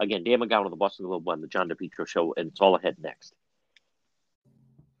Globe. Again, Dan McGowan of the Boston Globe on the John DePietro Show, and it's all ahead next.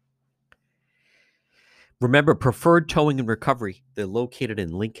 Remember, Preferred Towing and Recovery. They're located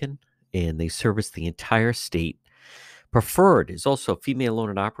in Lincoln, and they service the entire state. Preferred is also female owned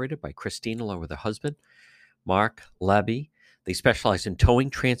and operated by Christine along with her husband, Mark Labby. They specialize in towing,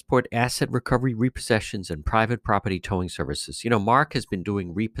 transport, asset recovery, repossessions, and private property towing services. Mark has been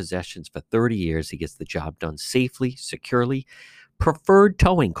doing repossessions for 30 years. He gets the job done safely, securely. Preferred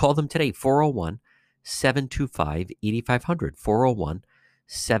Towing. Call them today, 401-725-8500,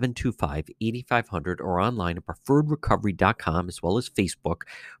 401-725-8500, or online at preferredrecovery.com, as well as Facebook.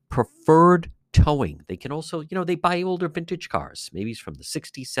 Preferred Towing. They can also, they buy older vintage cars. Maybe it's from the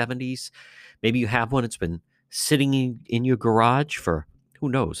 60s, 70s. Maybe you have one. It's been sitting in your garage for who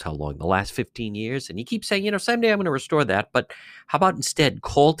knows how long, the last 15 years. And you keep saying, someday I'm going to restore that. But how about instead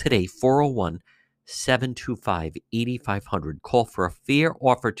call today, 401-725-8500. Call for a fair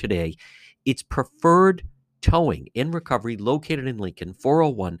offer today. It's Preferred Towing in Recovery, located in Lincoln,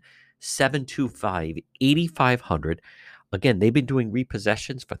 401-725-8500. Again, they've been doing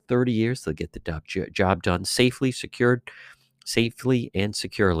repossessions for 30 years. They'll get the job done safely, safely and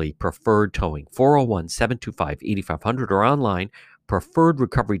securely. Preferred Towing, 401-725-8500, or online,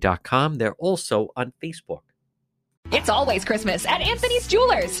 preferredrecovery.com. They're also on Facebook. It's always Christmas at Anthony's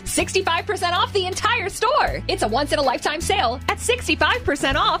Jewelers. 65% off the entire store. It's a once-in-a-lifetime sale at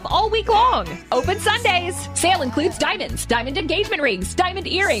 65% off all week long. Open Sundays. Sale includes diamonds, diamond engagement rings, diamond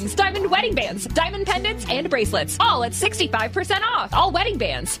earrings, diamond wedding bands, diamond pendants, and bracelets. All at 65% off. All wedding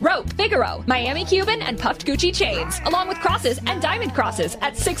bands, rope, Figaro, Miami Cuban, and puffed Gucci chains, along with crosses and diamond crosses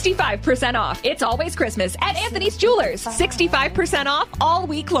at 65% off. It's always Christmas at Anthony's Jewelers. 65% off all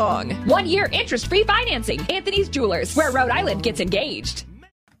week long. 1 year interest-free financing. Anthony's Jewelers, where Rhode Island gets engaged.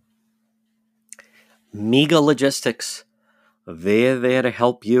 Mega Logistics. They're there to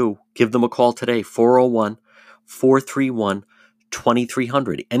help you. Give them a call today,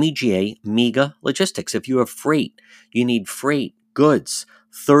 401-431-2300. MEGA, Mega Logistics. If you have freight, you need freight, goods,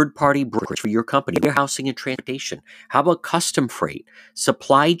 third-party brokerage for your company, warehousing and transportation. How about custom freight,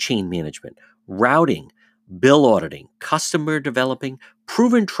 supply chain management, routing, bill auditing, customer developing,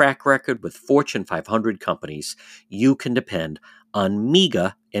 proven track record with Fortune 500 companies? You can depend on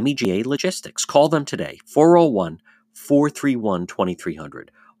MEGA, MEGA Logistics. Call them today, 401-431-2300,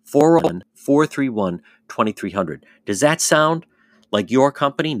 401-431-2300. Does that sound like your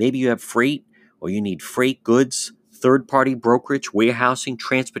company? Maybe you have freight, or you need freight, goods, third-party brokerage, warehousing,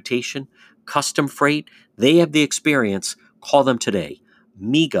 transportation, custom freight. They have the experience. Call them today.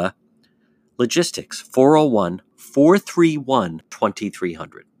 MEGA Logistics,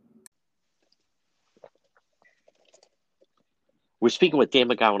 401-431-2300. We're speaking with Dan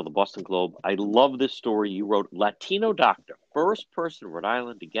McGowan of the Boston Globe. I love this story you wrote. Latino doctor, first person in Rhode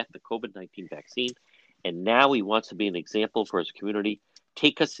Island to get the COVID-19 vaccine, and now he wants to be an example for his community.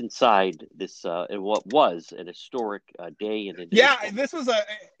 Take us inside this, what was an historic day in Indiana. Yeah, this was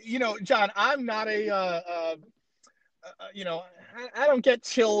John, I'm not I don't get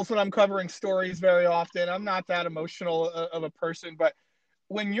chills when I'm covering stories very often. I'm not that emotional of a person, but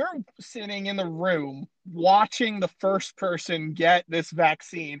when you're sitting in the room watching the first person get this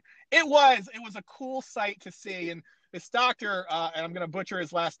vaccine, it was a cool sight to see. And this doctor, and I'm going to butcher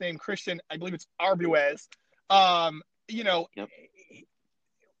his last name, Christian, I believe it's Arbuez, Yep.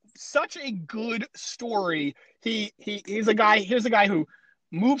 Such a good story. Here's a guy who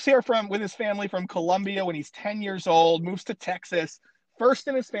moves here with his family from Colombia when he's 10 years old, moves to Texas, first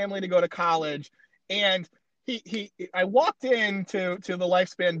in his family to go to college. And I walked into the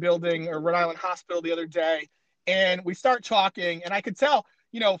Lifespan building or Rhode Island Hospital the other day, and we start talking, and I could tell,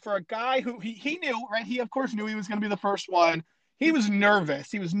 for a guy who he knew, right? He of course knew he was going to be the first one. He was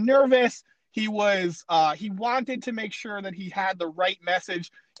nervous. He wanted to make sure that he had the right message,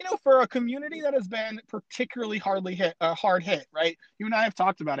 for a community that has been particularly hard hit, right? You and I have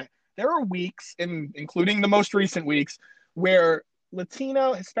talked about it. There are weeks, including the most recent weeks, where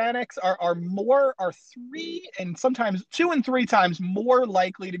Latino Hispanics are 3 and sometimes 2 and 3 times more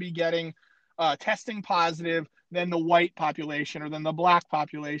likely to be getting testing positive than the white population or than the black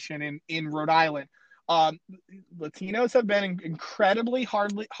population in Rhode Island. Latinos have been incredibly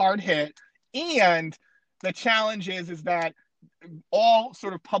hard hit, and the challenge is that all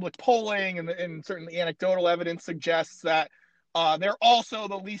sort of public polling and certainly anecdotal evidence suggests that they're also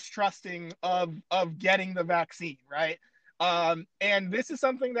the least trusting of getting the vaccine, right? And this is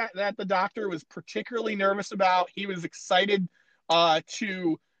something that the doctor was particularly nervous about. He was excited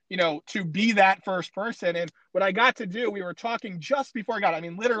to be that first person. And what I got to do, we were talking just before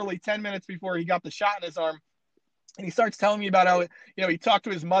literally 10 minutes before he got the shot in his arm. And he starts telling me about how, he talked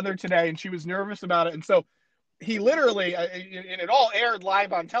to his mother today and she was nervous about it. And so he literally, and it all aired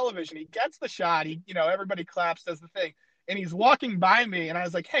live on television, he gets the shot, everybody claps, does the thing. And he's walking by me and I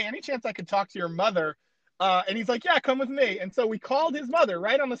was like, hey, any chance I could talk to your mother? And he's like, yeah, come with me. And so we called his mother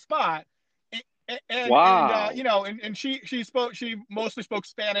right on the spot. Wow. And she mostly spoke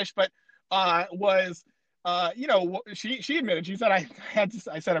Spanish, but was she admitted, she said,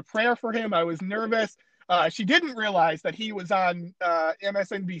 I said a prayer for him. I was nervous. She didn't realize that he was on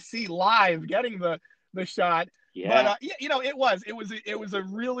MSNBC live getting the shot. Yeah. But it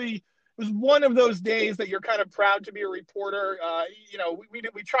was one of those days that you're kind of proud to be a reporter.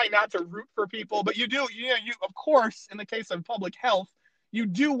 We try not to root for people, but you of course, in the case of public health, you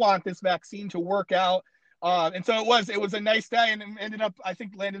do want this vaccine to work out. And so it was a nice day, and ended up, I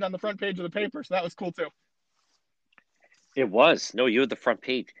think, landed on the front page of the paper. So that was cool too. It was. No, you had the front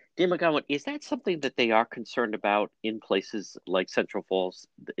page. Dan McGowan, is that something that they are concerned about in places like Central Falls,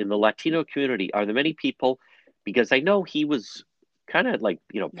 in the Latino community? Are there many people, because I know he was kind of like,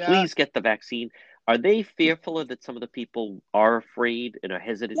 please get the vaccine. Are they fearful that some of the people are afraid and are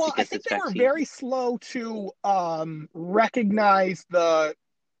hesitant to get this vaccine? I think they were very slow to recognize the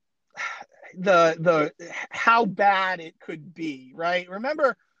how bad it could be, right?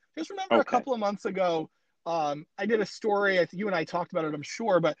 Remember a couple of months ago, I did a story, I think you and I talked about it, I'm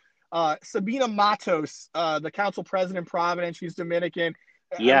sure, but Sabina Matos, the council president in Providence, she's Dominican.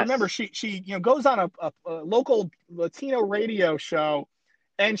 Yes. I remember she goes on a local Latino radio show,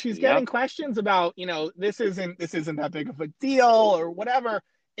 and she's getting questions about, this isn't that big of a deal or whatever.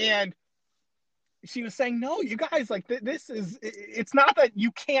 And she was saying, no, you guys, like, it's not that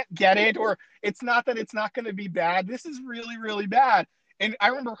you can't get it, or it's not that it's not going to be bad. This is really, really bad. And I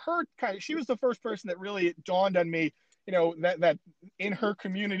remember she was the first person that really dawned on me, that in her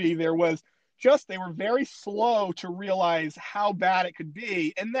community, they were very slow to realize how bad it could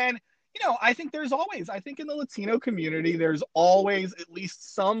be. And then, I think in the Latino community, there's always at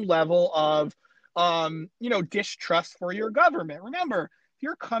least some level of, distrust for your government. Remember, if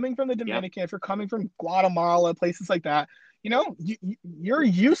you're coming from the Dominican, if you're coming from Guatemala, places like that, you're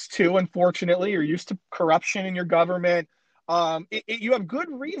used to corruption in your government. You have good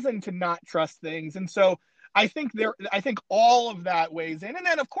reason to not trust things. And so I think all of that weighs in. And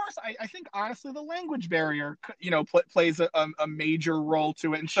then, of course, I think, honestly, the language barrier, plays a major role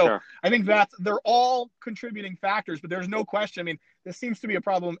to it. And so sure. I think they're all contributing factors, but there's no question. I mean, this seems to be a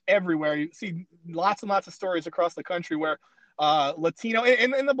problem everywhere. You see lots and lots of stories across the country where Latino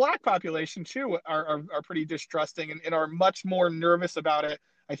and the Black population, too, are pretty distrusting and are much more nervous about it,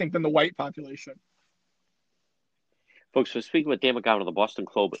 I think, than the white population. Folks, we're speaking with Dan McGowan of the Boston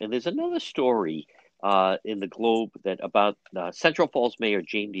Globe, and there's another story in the Globe about Central Falls Mayor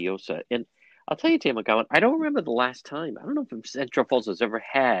Jane Diossa. And I'll tell you, Dan McGowan, I don't remember the last time. I don't know if Central Falls has ever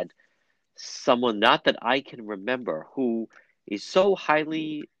had someone, not that I can remember, who is so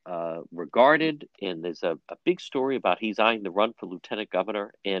highly regarded. And there's a big story about he's eyeing the run for lieutenant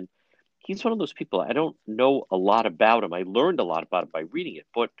governor. And he's one of those people, I don't know a lot about him. I learned a lot about him by reading it.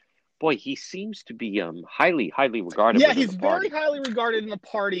 But boy, he seems to be highly, highly regarded. Yeah, he's very highly regarded in the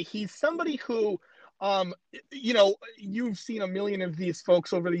party. He's somebody who, you've seen a million of these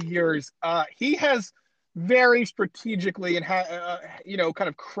folks over the years. He has very strategically and kind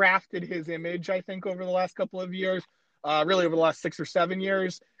of crafted his image, I think, over the last couple of years, really over the last 6 or 7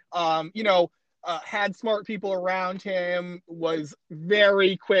 years. Had smart people around him, was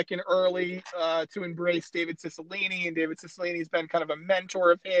very quick and early to embrace David Cicilline, and David Cicilline's been kind of a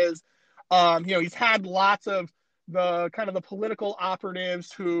mentor of his. He's had lots of the political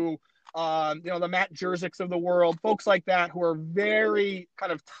operatives who, the Matt Jerziks of the world, folks like that, who are very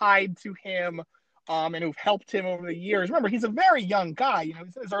kind of tied to him and who've helped him over the years. Remember, he's a very young guy. He's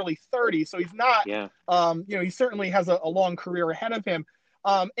in his early 30s, so he's not. Yeah. He certainly has a long career ahead of him.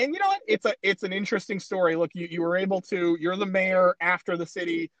 And you know what? It's an interesting story. Look, you were able to. You're the mayor after the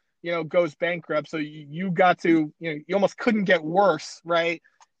city, goes bankrupt. So you got to. You almost couldn't get worse, right?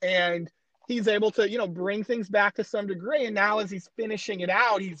 And he's able to, bring things back to some degree. And now as he's finishing it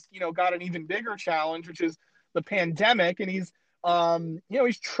out, he's, got an even bigger challenge, which is the pandemic. And he's,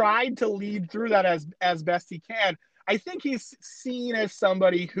 he's tried to lead through that as best he can. I think he's seen as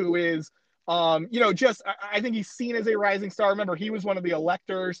somebody who is, I think he's seen as a rising star. Remember, he was one of the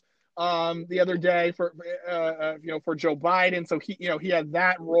electors the other day for Joe Biden. So he had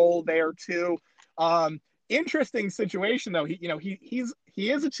that role there too. Interesting situation though. He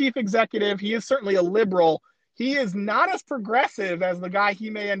is a chief executive. He is certainly a liberal. He is not as progressive as the guy he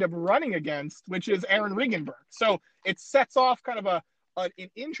may end up running against, which is Aaron Regenberg. So it sets off kind of an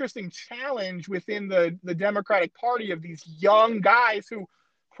interesting challenge within the Democratic Party of these young guys who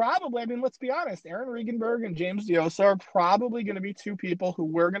probably, let's be honest, Aaron Regenberg and James Diossa are probably going to be two people who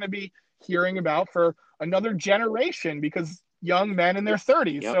we're going to be hearing about for another generation, because young men in their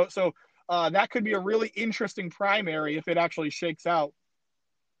 30s. Yep. So that could be a really interesting primary if it actually shakes out.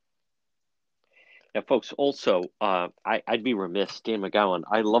 Now, folks, also, I'd be remiss, Dan McGowan.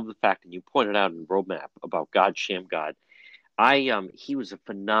 I love the fact that you pointed out in Roadmap about God Shamgod. He was a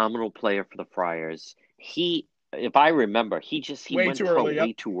phenomenal player for the Friars. If I remember, he Way went too pro early, way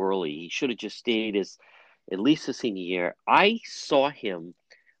yep. too early. He should have just stayed at least his senior year. I saw him.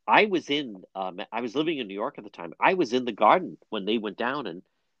 I was living in New York at the time. I was in the Garden when they went down, and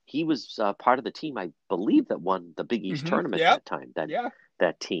he was part of the team, I believe, that won the Big East tournament Yep. that time. Yeah.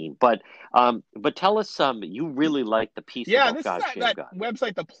 That team. But tell us, you really like the piece Yeah, about this God is that Shamgod.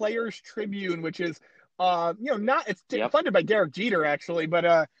 website, the Players Tribune, which is it's Yep. funded by Derek Jeter actually,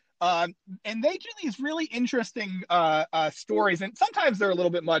 but and they do these really interesting stories, and sometimes they're a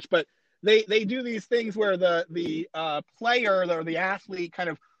little bit much, but they do these things where the player or the athlete kind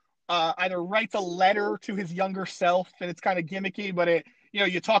of either writes a letter to his younger self, and it's kind of gimmicky, but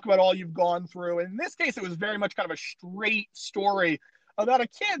you talk about all you've gone through. And in this case, it was very much kind of a straight story about a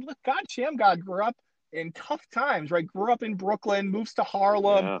kid. Look, God Shamgod grew up in tough times, right? Grew up in Brooklyn, moves to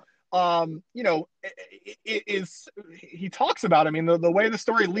Harlem. Yeah. He talks about, I mean, the way the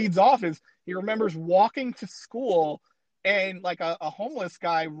story leads off is he remembers walking to school and like a homeless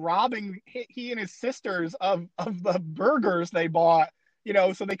guy robbing he and his sisters of the burgers they bought,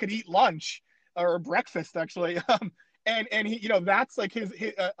 so they could eat lunch or breakfast actually. And he, that's like his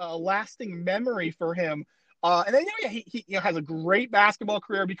lasting memory for him. And then he has a great basketball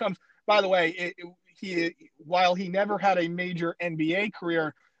career. Becomes, by the way, while he never had a major NBA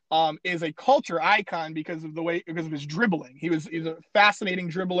career, is a culture icon because of his dribbling. He's a fascinating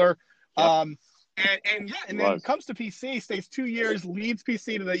dribbler. Yep. And then comes to PC, stays 2 years, leads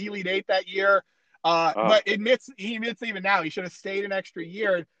PC to the Elite Eight that year. But he admits even now he should have stayed an extra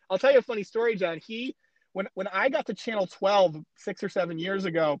year. I'll tell you a funny story, John. When I got to Channel 12 6 or 7 years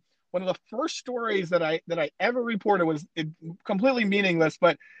ago, one of the first stories that I ever reported was completely meaningless,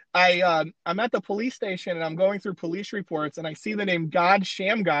 but I'm at the police station and I'm going through police reports and I see the name God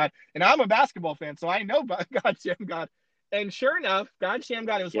Shamgod, and I'm a basketball fan, so I know about God Shamgod. And sure enough, God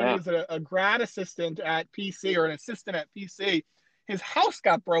Shamgod was when he was a grad assistant at PC, or an assistant at PC. His house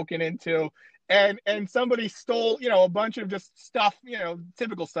got broken into, and somebody stole, a bunch of just stuff,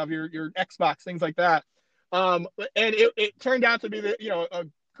 typical stuff, your Xbox, things like that. And it turned out to be a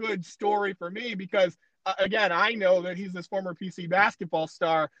good story for me because again, I know that he's this former PC basketball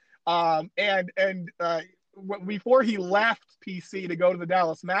star. Before he left PC to go to the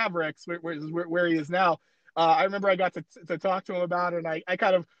Dallas Mavericks, where he is now, I remember I got to talk to him about it, and I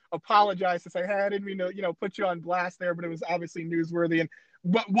kind of apologized to say, hey, I didn't mean to, put you on blast there, but it was obviously newsworthy.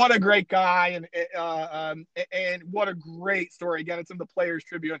 But what a great guy, and what a great story. Again, it's in the Players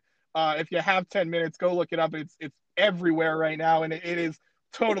Tribune. If you have 10 minutes, go look it up. It's everywhere right now, and it is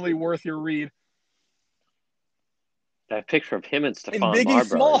totally worth your read. That picture of him and Stephon Biggie Marbury.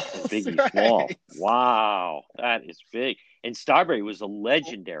 Smalls. Biggie Right. Small. Wow, that is big. And Starbury was a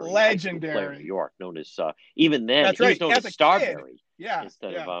legendary player in New York, known as even then That's he right. was known as Starbury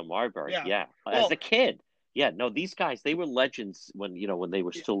instead of Marbury. Yeah. Well, as a kid. Yeah, no, these guys, they were legends when they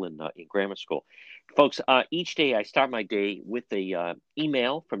were still in grammar school. Folks, each day I start my day with a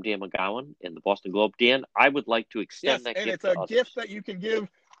email from Dan McGowan in the Boston Globe. Dan, I would like to extend that gift. And it's a gift that you can give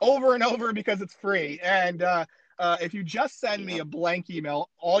over and over because it's free. And if you just send me a blank email,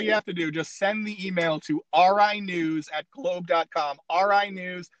 all you have to do, just send the email to rinews@globe.com,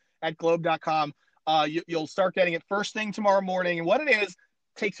 rinews@globe.com. You'll start getting it first thing tomorrow morning. And what it is,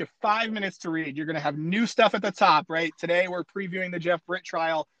 takes you 5 minutes to read. You're going to have new stuff at the top, right? Today, we're previewing the Jeff Britt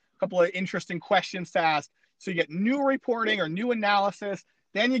trial, a couple of interesting questions to ask. So you get new reporting or new analysis.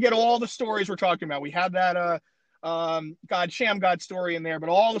 Then you get all the stories we're talking about. We had that God Shamgod story in there, but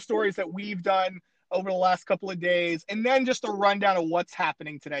all the stories that we've done over the last couple of days, and then just a rundown of what's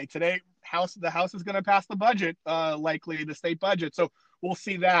happening today. Today, the House is going to pass the budget, likely the state budget. So we'll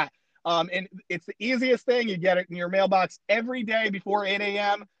see that. And it's the easiest thing. You get it in your mailbox every day before 8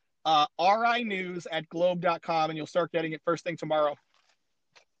 a.m. rinews@globe.com, and you'll start getting it first thing tomorrow.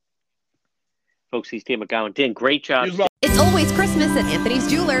 Folks, he's Dan McGowan. Dan, great job. It's always Christmas at Anthony's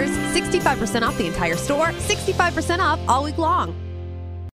Jewelers. 65% off the entire store, 65% off all week long.